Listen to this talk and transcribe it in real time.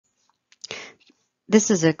This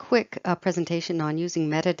is a quick presentation on using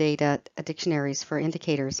metadata dictionaries for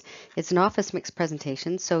indicators. It's an Office Mix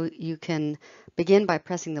presentation, so you can begin by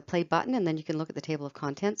pressing the play button and then you can look at the table of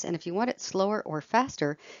contents. And if you want it slower or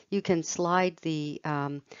faster, you can slide the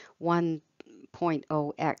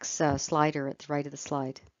 1.0x slider at the right of the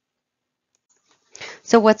slide.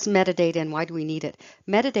 So what's metadata and why do we need it?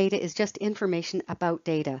 Metadata is just information about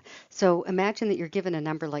data. So imagine that you're given a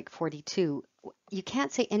number like 42. You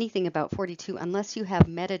can't say anything about 42 unless you have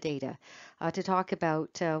metadata to talk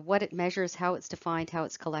about what it measures, how it's defined, how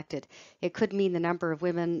it's collected. It could mean the number of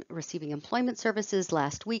women receiving employment services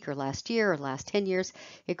last week or last year or last 10 years.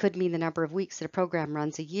 It could mean the number of weeks that a program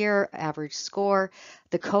runs a year, average score,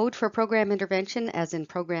 the code for program intervention, as in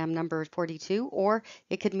program number 42, or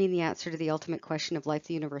it could mean the answer to the ultimate question of life,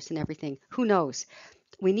 the universe, and everything. Who knows?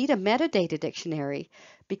 We need a metadata dictionary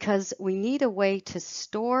because we need a way to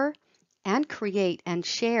store and create and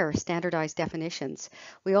share standardized definitions.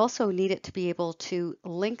 We also need it to be able to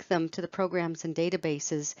link them to the programs and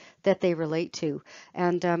databases that they relate to.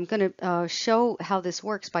 And I'm going to show how this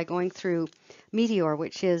works by going through Meteor,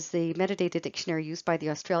 which is the metadata dictionary used by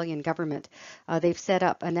the Australian government. They've set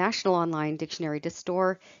up a national online dictionary to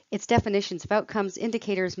store its definitions of outcomes,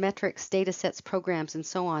 indicators, metrics, data sets, programs, and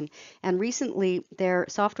so on. And recently, their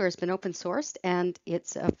software has been open sourced and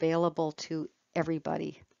it's available to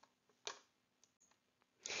everybody.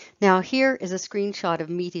 Now here is a screenshot of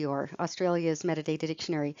Meteor, Australia's metadata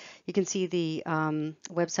dictionary. You can see the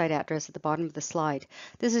website address at the bottom of the slide.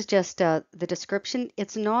 This is just the description.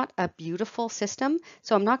 It's not a beautiful system,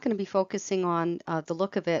 so I'm not going to be focusing on the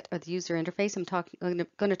look of it or the user interface. I'm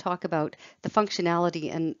going to talk about the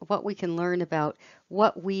functionality and what we can learn about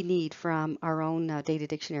what we need from our own data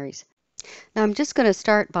dictionaries. Now I'm just going to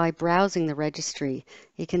start by browsing the registry.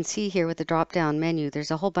 You can see here with the drop-down menu,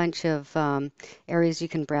 there's a whole bunch of areas you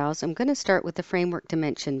can browse. I'm going to start with the framework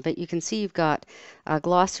dimension, but you can see you've got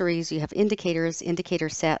glossaries, you have indicators, indicator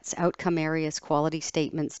sets, outcome areas, quality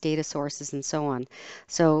statements, data sources, and so on.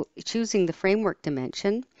 So choosing the framework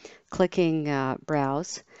dimension, clicking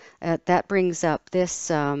browse, that brings up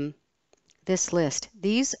this this list.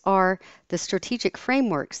 These are the strategic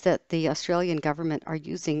frameworks that the Australian government are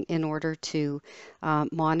using in order to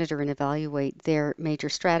monitor and evaluate their major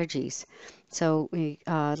strategies. So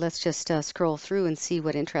let's just scroll through and see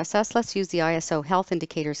what interests us. Let's use the ISO Health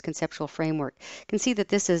Indicators Conceptual Framework. You can see that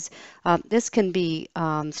this can be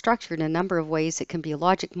structured in a number of ways. It can be a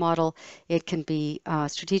logic model. It can be a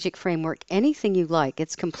strategic framework, anything you like.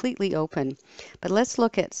 It's completely open. But let's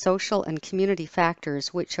look at social and community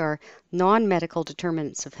factors, which are non-medical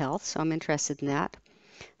determinants of health. So I'm interested in that.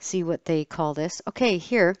 See what they call this. Okay,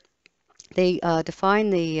 here they define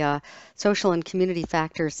the social and community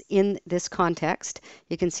factors in this context.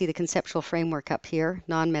 You can see the conceptual framework up here,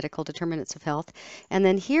 non-medical determinants of health. And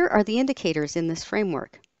then here are the indicators in this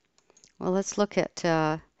framework. Well, let's look at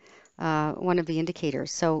one of the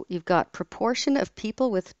indicators. So you've got proportion of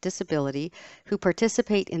people with disability who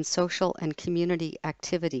participate in social and community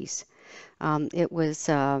activities. It was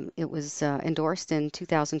endorsed in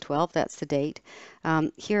 2012. That's the date.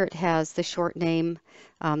 Here it has the short name,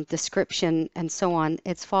 description, and so on.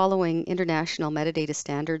 It's following international metadata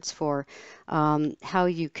standards for how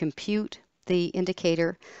you compute the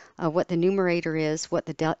indicator, what the numerator is, what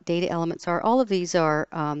the data elements are. All of these are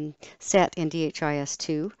set in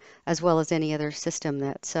DHIS2, as well as any other system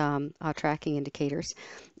that's tracking indicators.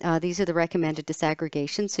 These are the recommended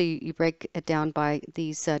disaggregations. So you break it down by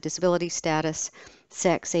these disability status,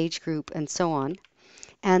 sex, age group, and so on.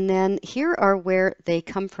 And then here are where they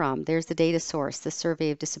come from. There's the data source, the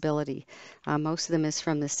Survey of Disability. Most of them is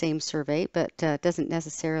from the same survey, but doesn't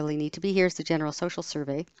necessarily need to be. Here's the General Social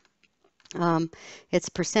Survey. Its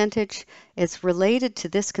percentage is related to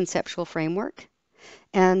this conceptual framework,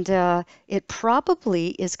 and it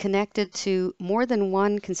probably is connected to more than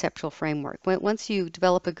one conceptual framework. Once you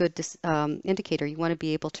develop a good indicator, you want to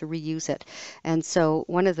be able to reuse it. And so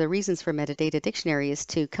one of the reasons for metadata dictionary is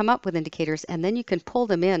to come up with indicators, and then you can pull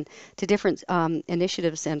them in to different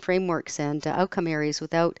initiatives and frameworks and outcome areas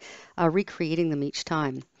without recreating them each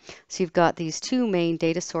time. So you've got these two main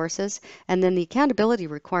data sources, and then the accountability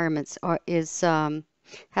requirements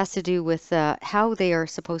has to do with how they are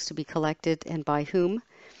supposed to be collected and by whom.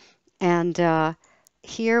 And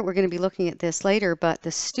here we're going to be looking at this later, but the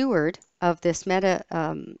steward of this meta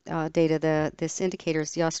data, this indicator, is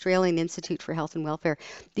the Australian Institute for Health and Welfare.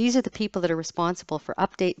 These are the people that are responsible for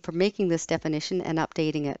making this definition and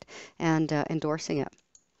updating it and endorsing it.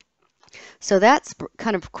 So that's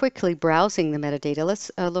kind of quickly browsing the metadata.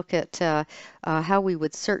 Let's look at how we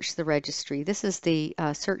would search the registry. This is the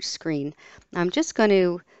search screen. I'm just going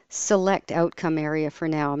to select outcome area for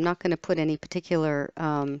now. I'm not going to put any particular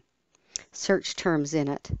search terms in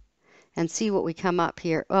it, and see what we come up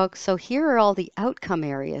here. Oh, so here are all the outcome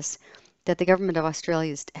areas that the Government of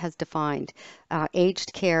Australia has defined.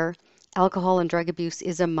 Aged care, alcohol and drug abuse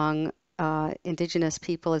is among Indigenous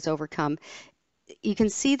people is overcome. You can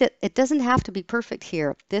see that it doesn't have to be perfect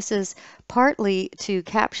here. This is partly to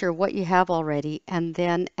capture what you have already, and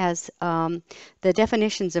then as the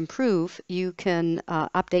definitions improve, you can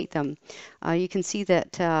update them. You can see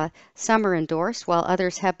that some are endorsed while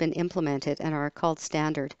others have been implemented and are called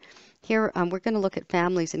standard. Here, we're going to look at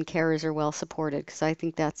families and carers are well supported because I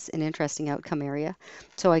think that's an interesting outcome area.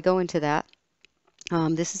 So I go into that.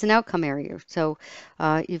 This is an outcome area. So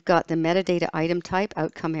you've got the metadata item type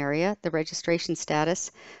outcome area, the registration status.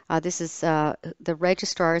 This is the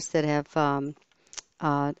registrars that have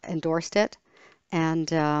endorsed it.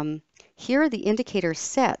 And here are the indicator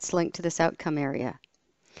sets linked to this outcome area.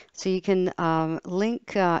 So you can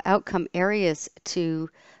link outcome areas to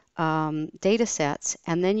data sets,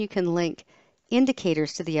 and then you can link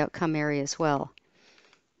indicators to the outcome area as well.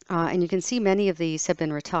 And you can see many of these have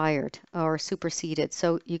been retired or superseded.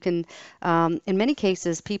 So you can, in many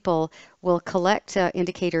cases, people will collect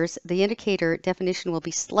indicators. The indicator definition will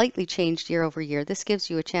be slightly changed year over year. This gives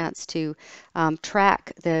you a chance to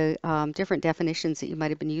track the different definitions that you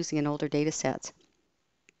might have been using in older data sets.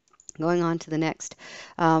 Going on to the next,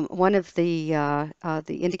 one of the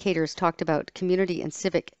indicators talked about community and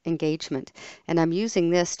civic engagement, and I'm using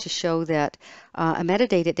this to show that a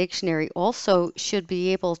metadata dictionary also should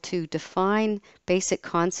be able to define basic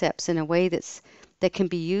concepts in a way that can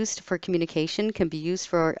be used for communication, can be used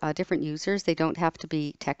for different users. They don't have to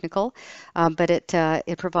be technical, but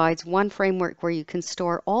it provides one framework where you can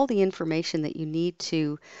store all the information that you need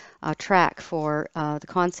to track for the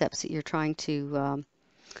concepts that you're trying to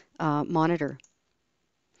monitor.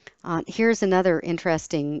 Here's another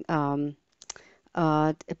interesting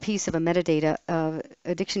piece of a metadata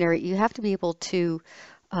a dictionary. You have to be able to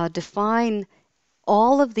define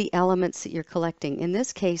all of the elements that you're collecting. In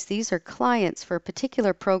this case, these are clients for a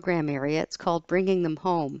particular program area. It's called Bringing Them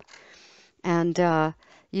Home. And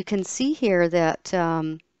you can see here that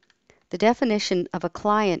the definition of a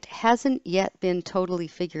client hasn't yet been totally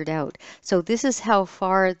figured out. So this is how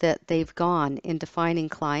far that they've gone in defining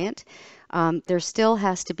client. There still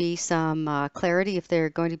has to be some clarity if they're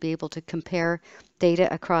going to be able to compare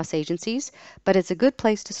data across agencies, but it's a good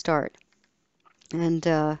place to start. And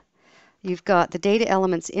you've got the data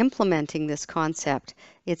elements implementing this concept.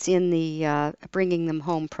 It's in the Bringing Them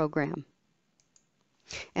Home program.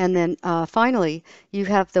 And then finally, you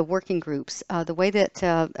have the working groups. The way that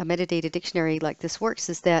a metadata dictionary like this works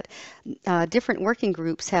is that different working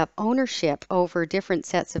groups have ownership over different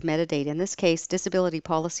sets of metadata. In this case, Disability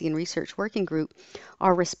Policy and Research Working Group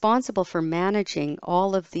are responsible for managing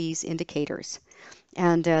all of these indicators.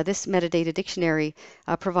 And this metadata dictionary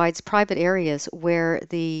provides private areas where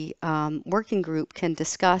the working group can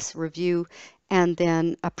discuss, review, and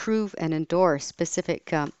then approve and endorse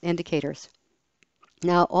specific indicators.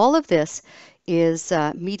 Now, all of this is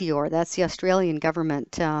Meteor. That's the Australian government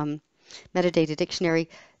metadata dictionary.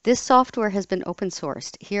 This software has been open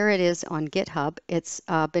sourced. Here it is on GitHub. It's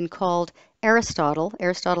been called Aristotle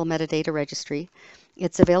Metadata Registry.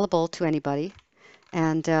 It's available to anybody.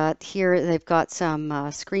 And here they've got some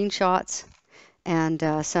screenshots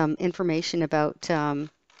and some information about the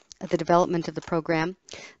development of the program.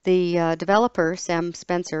 The developer, Sam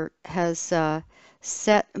Spencer, has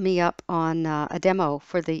set me up on a demo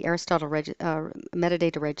for the Aristotle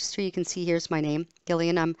metadata registry. You can see here's my name,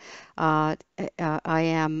 Gillian. I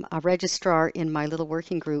am a registrar in my little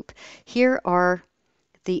working group. Here are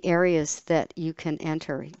the areas that you can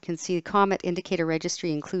enter. You can see the Comet indicator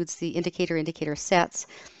registry includes the indicator sets,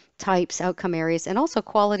 types, outcome areas, and also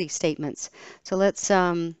quality statements. So let's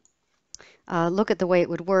look at the way it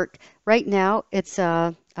would work. Right now, it's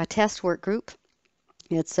a test work group.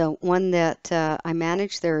 It's one that I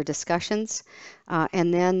manage. There are discussions,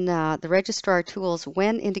 and then the registrar tools,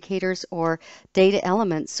 when indicators or data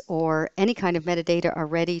elements or any kind of metadata are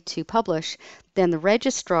ready to publish, then the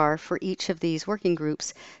registrar for each of these working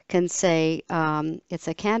groups can say it's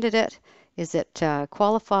a candidate, is it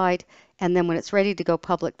qualified, and then when it's ready to go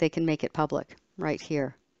public, they can make it public right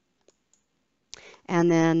here.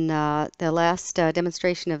 And then the last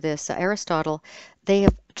demonstration of this, Aristotle, they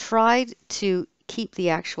have tried to keep the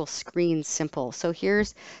actual screen simple. So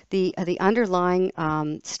here's the underlying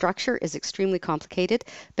structure is extremely complicated,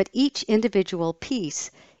 but each individual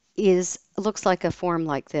piece looks like a form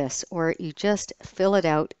like this, or you just fill it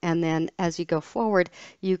out, and then as you go forward,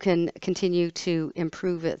 you can continue to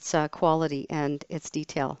improve its quality and its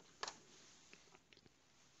detail.